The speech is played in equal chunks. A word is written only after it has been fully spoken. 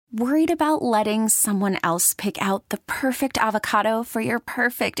Worried about letting someone else pick out the perfect avocado for your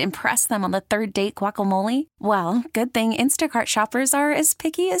perfect impress them on the third date guacamole? Well, good thing Instacart shoppers are as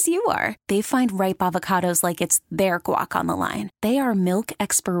picky as you are. They find ripe avocados like it's their guac on the line. They are milk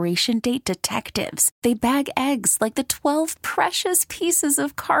expiration date detectives. They bag eggs like the 12 precious pieces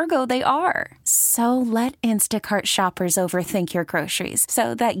of cargo they are. So let Instacart shoppers overthink your groceries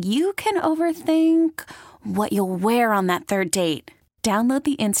so that you can overthink what you'll wear on that third date. Download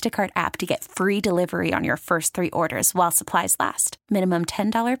the Instacart app to get free delivery on your first 3 orders while supplies last. Minimum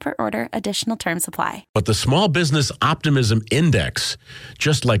 $10 per order. Additional terms apply. But the Small Business Optimism Index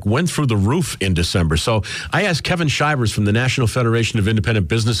just went through the roof in December. So I asked Kevin Shivers from the National Federation of Independent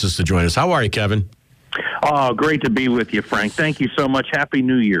Businesses to join us. How are you, Kevin? Oh, great to be with you, Frank. Thank you so much. Happy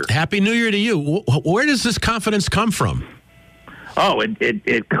New Year. Happy New Year to you. Where does this confidence come from? Oh,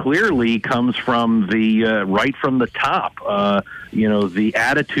 it clearly comes from right from the top. The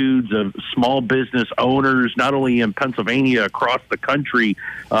attitudes of small business owners, not only in Pennsylvania, across the country,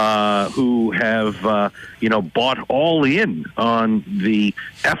 who have, bought all in on the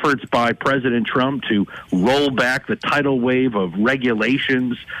efforts by President Trump to roll back the tidal wave of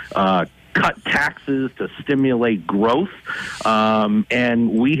regulations, cut taxes to stimulate growth.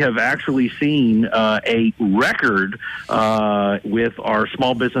 And we have actually seen a record with our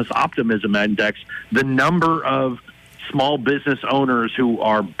Small Business Optimism Index. The number of small business owners who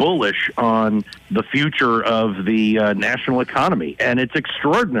are bullish on the future of the national economy. And it's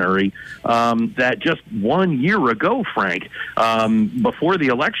extraordinary that just 1 year ago, Frank, before the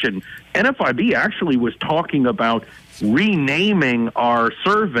election, NFIB actually was talking about renaming our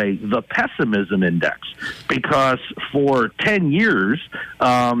survey the Pessimism Index, because for 10 years,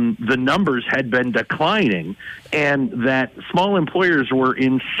 the numbers had been declining, and that small employers were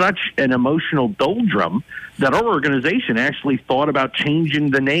in such an emotional doldrum that our organization actually thought about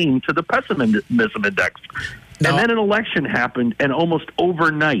changing the name to the Pessimism Index. And then an election happened, and almost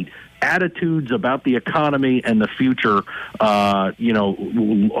overnight, attitudes about the economy and the future,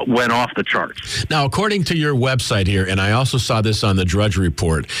 went off the charts. Now, according to your website here, and I also saw this on the Drudge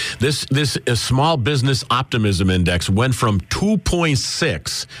Report, this Small Business Optimism Index went from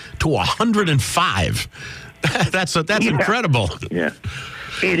 2.6 to 105. That's incredible. Yeah.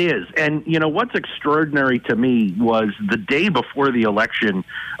 It is. And, what's extraordinary to me was the day before the election,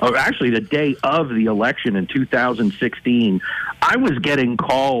 or actually the day of the election in 2016, I was getting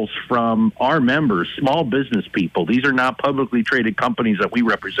calls from our members, small business people. These are not publicly traded companies that we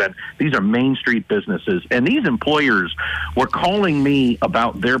represent. These are Main Street businesses. And these employers were calling me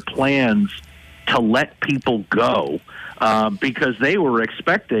about their plans to let people go because they were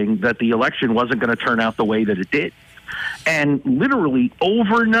expecting that the election wasn't going to turn out the way that it did. And literally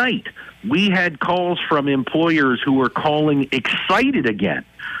overnight, we had calls from employers who were calling excited again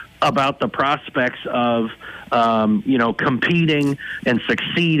about the prospects of, competing and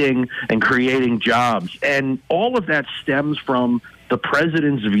succeeding and creating jobs. And all of that stems from the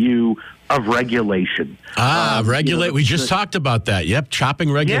president's view of regulation. We just talked about that. Yep,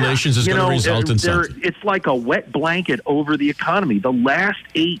 chopping regulations is going to result in something. It's like a wet blanket over the economy. The last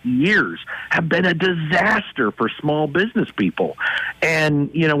 8 years have been a disaster for small business people.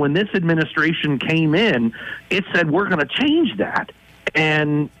 And, when this administration came in, it said, we're going to change that.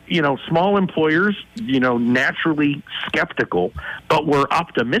 And, small employers, naturally skeptical, but were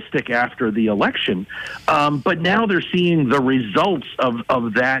optimistic after the election. But now they're seeing the results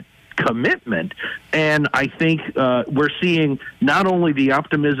of that commitment. And I think we're seeing not only the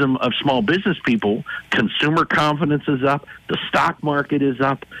optimism of small business people, consumer confidence is up, the stock market is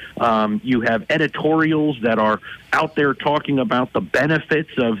up. You have editorials that are out there talking about the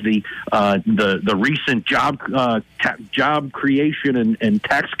benefits of the recent job creation and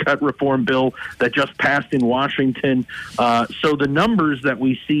tax cut reform bill that just passed in Washington. So the numbers that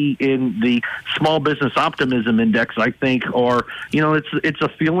we see in the Small Business Optimism Index, I think, are it's a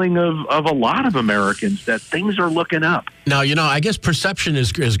feeling of a lot of Americans that things are looking up. Now, I guess perception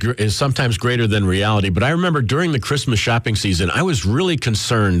is sometimes greater than reality, but I remember during the Christmas shopping season, I was really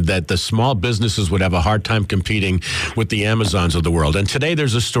concerned that the small businesses would have a hard time competing with the Amazons of the world. And today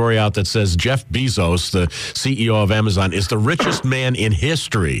there's a story out that says Jeff Bezos, the CEO of Amazon, is the richest man in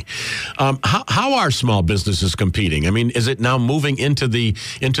history. How are small businesses competing? I mean, is it now moving into the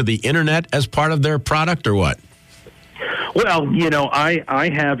internet as part of their product or what? Well, I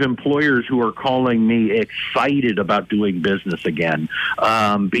have employers who are calling me excited about doing business again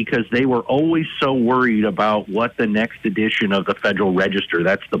because they were always so worried about what the next edition of the Federal Register,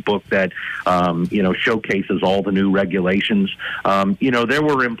 that's the book that, showcases all the new regulations. There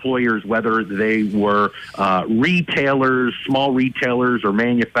were employers, whether they were retailers, small retailers or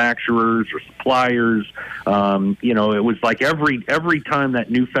manufacturers or suppliers, it was like every time that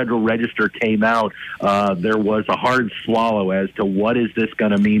new Federal Register came out, there was a hard swallow as to what is this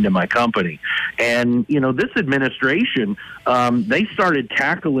going to mean to my company. And, this administration, they started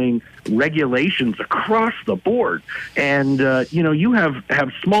tackling regulations across the board. And, you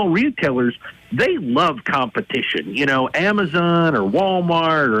have small retailers, they love competition. Amazon or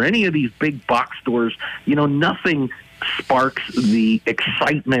Walmart or any of these big box stores, nothing sparks the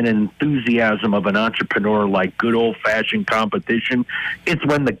excitement and enthusiasm of an entrepreneur like good old-fashioned competition. It's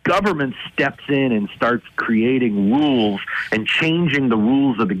when the government steps in and starts creating rules and changing the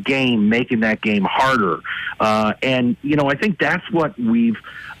rules of the game, making that game harder. I think that's what we've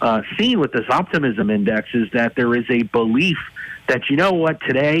seen with this optimism index, is that there is a belief that,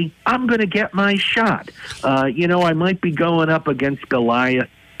 today I'm going to get my shot. I might be going up against Goliath,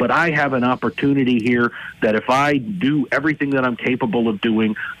 but I have an opportunity here that if I do everything that I'm capable of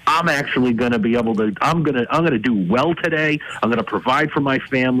doing, I'm actually going to be able to, I'm going to do well today. I'm going to provide for my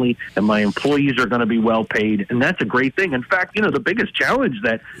family, and my employees are going to be well paid. And that's a great thing. In fact, the biggest challenge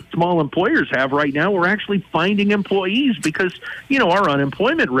that small employers have right now, we're actually finding employees because, our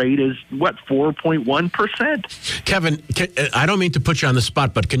unemployment rate is 4.1%. Kevin, I don't mean to put you on the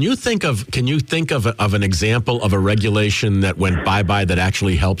spot, but can you think of an example of a regulation that went bye-bye that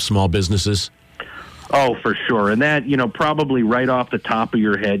actually helped small businesses? Oh, for sure. And that, probably right off the top of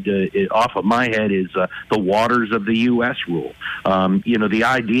your head, off of my head, is the waters of the U.S. rule. The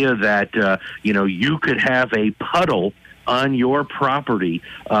idea that, you could have a puddle on your property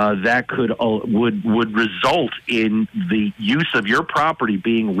that would result in the use of your property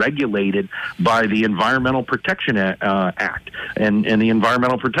being regulated by the Environmental Protection Act and the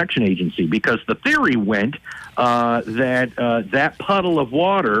Environmental Protection Agency, because the theory went that puddle of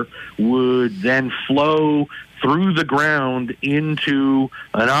water would then flow through the ground into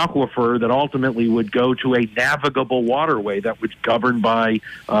an aquifer that ultimately would go to a navigable waterway that was governed by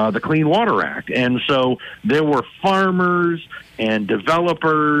the Clean Water Act. And so there were farmers and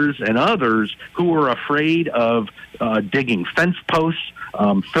developers and others who were afraid of digging fence posts,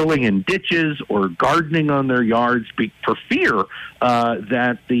 filling in ditches, or gardening on their yards for fear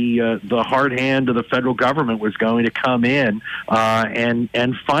that the hard hand of the federal government was going to come in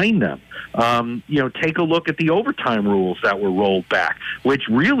and fine them. Take a look at the overtime rules that were rolled back, which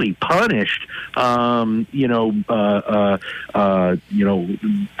really punished, hourly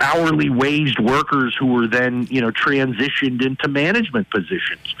waged workers who were then, transitioned into management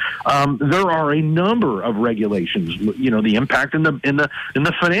positions. There are a number of regulations, the impact in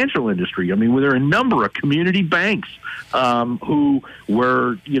the financial industry. I mean, there are a number of community banks who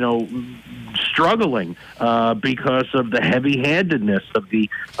were, struggling because of the heavy-handedness of the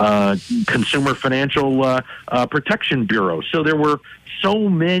Consumer Financial Protection Bureau. So there were so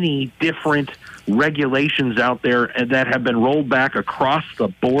many different regulations out there that have been rolled back across the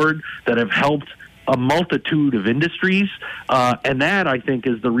board that have helped a multitude of industries, and that, I think,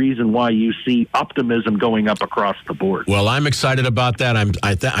 is the reason why you see optimism going up across the board. Well, I'm excited about that.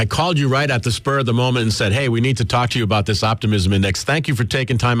 I called you right at the spur of the moment and said, hey, we need to talk to you about this optimism index. Thank you for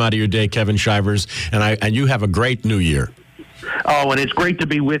taking time out of your day, Kevin Shivers, and you have a great new year. Oh, and it's great to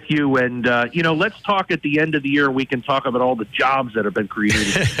be with you. And, let's talk at the end of the year. We can talk about all the jobs that have been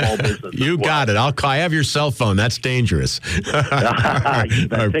created in small business. You got it. I have your cell phone. That's dangerous. All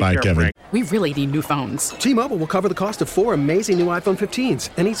right, bye, Kevin. Frank. We really need new phones. T-Mobile will cover the cost of 4 amazing new iPhone 15s,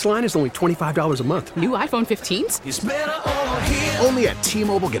 and each line is only $25 a month. New iPhone 15s? It's better over here. Only at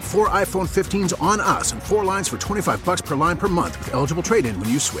T-Mobile, get 4 iPhone 15s on us and 4 lines for $25 per line per month with eligible trade-in when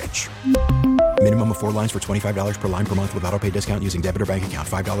you switch. Minimum of 4 lines for $25 per line per month with autopay discount using debit or bank account.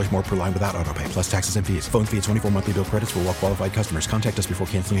 $5 more per line without autopay, plus taxes and fees. Phone fee at 24 monthly bill credits for well-qualified customers. Contact us before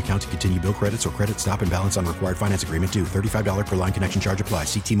canceling account to continue bill credits or credit stop and balance on required finance agreement due. $35 per line connection charge applies.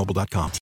 See T-Mobile.com.